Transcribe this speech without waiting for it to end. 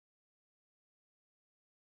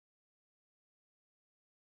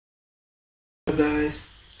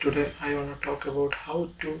Today I want to talk about how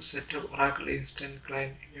to set up Oracle Instant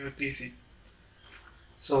Client in your PC.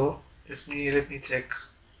 So let me check.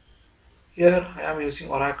 Here I am using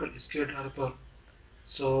Oracle SQL Developer.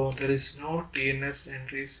 So there is no TNS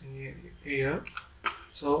entries in here.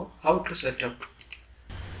 So how to set up?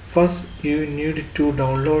 First you need to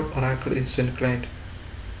download Oracle Instant Client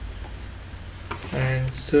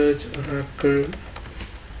and search Oracle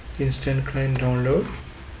Instant Client download,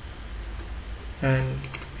 and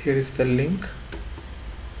here is the link.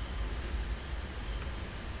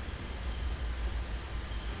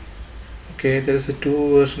 Okay, there is a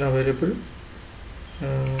 2 version available.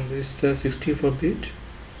 This is the 64-bit,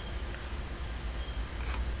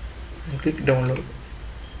 and click download.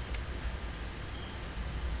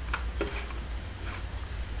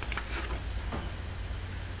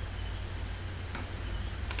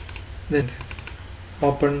 Then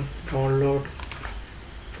open download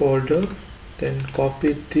folder, then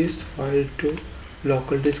copy this file to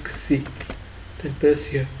local disk C, then paste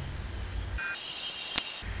here.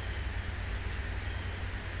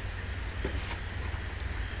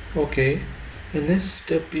 Okay, the next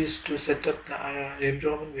step is to set up the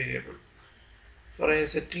environment variable. For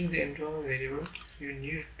setting the environment variable, you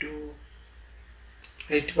need to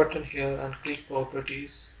right button here and click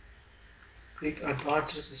properties, click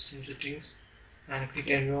advanced system settings and click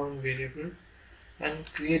environment variable and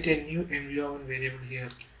create a new environment variable here.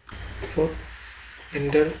 For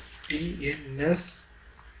enter tnsnames,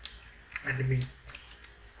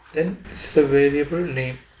 then this is the variable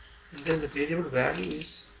name, and then the variable value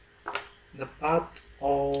is the path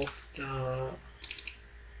of the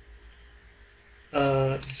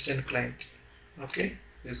instant client. Okay,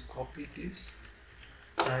 just copy this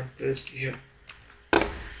and paste here,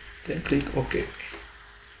 then click OK.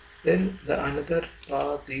 Then the another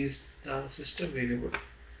path is the system variable.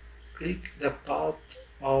 Click the path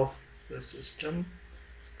of the system,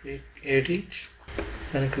 click edit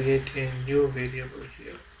and create a new variable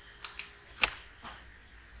here.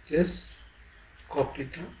 Just copy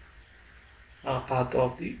the path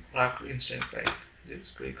of the Oracle Instant Client.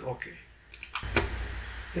 Just click OK.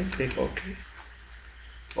 Then click OK.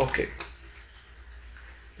 OK.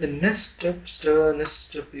 The next step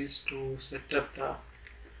is to set up the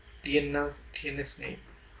TNS name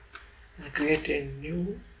and create a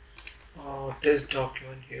new test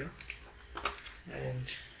document here, and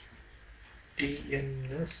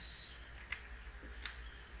tns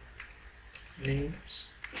names.ora.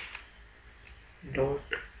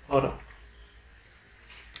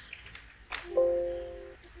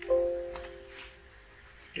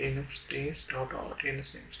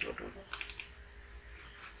 tnsnames.ora.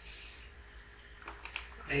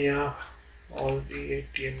 I have already a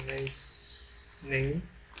TNS name.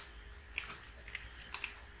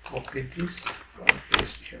 Copy this and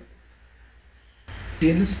paste here.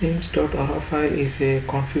 tnsnames.ora file is a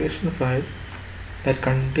configuration file that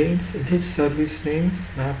contains net service names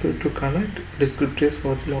mapped to connect descriptors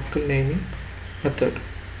for the local naming method.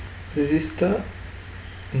 This is the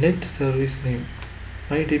net service name.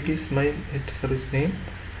 MyDB is my net service name,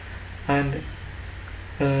 and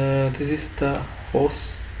this is the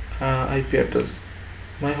host IP address.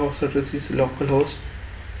 My host address is localhost,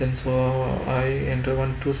 then so I enter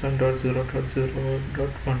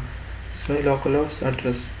 127.0.0.1. It's my localhost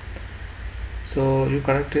address. So you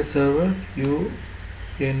connect a server, you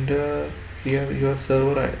enter here your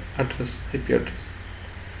server address, IP address.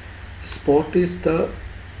 This port is the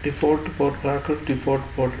default port, Oracle default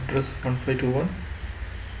port address 1521,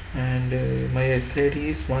 and my SID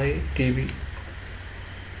is my DB.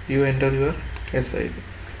 You enter your SID,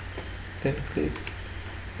 then click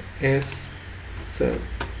yes sir.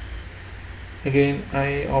 Again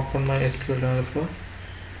I open my SQL Developer.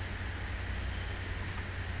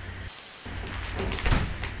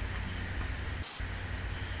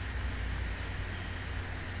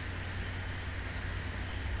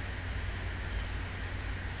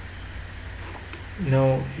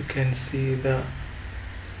 Now you can see the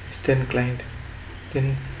instant client.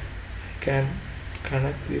 Then I can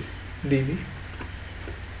connect this DB.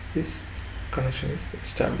 This connection is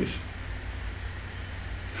established.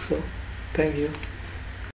 So thank you.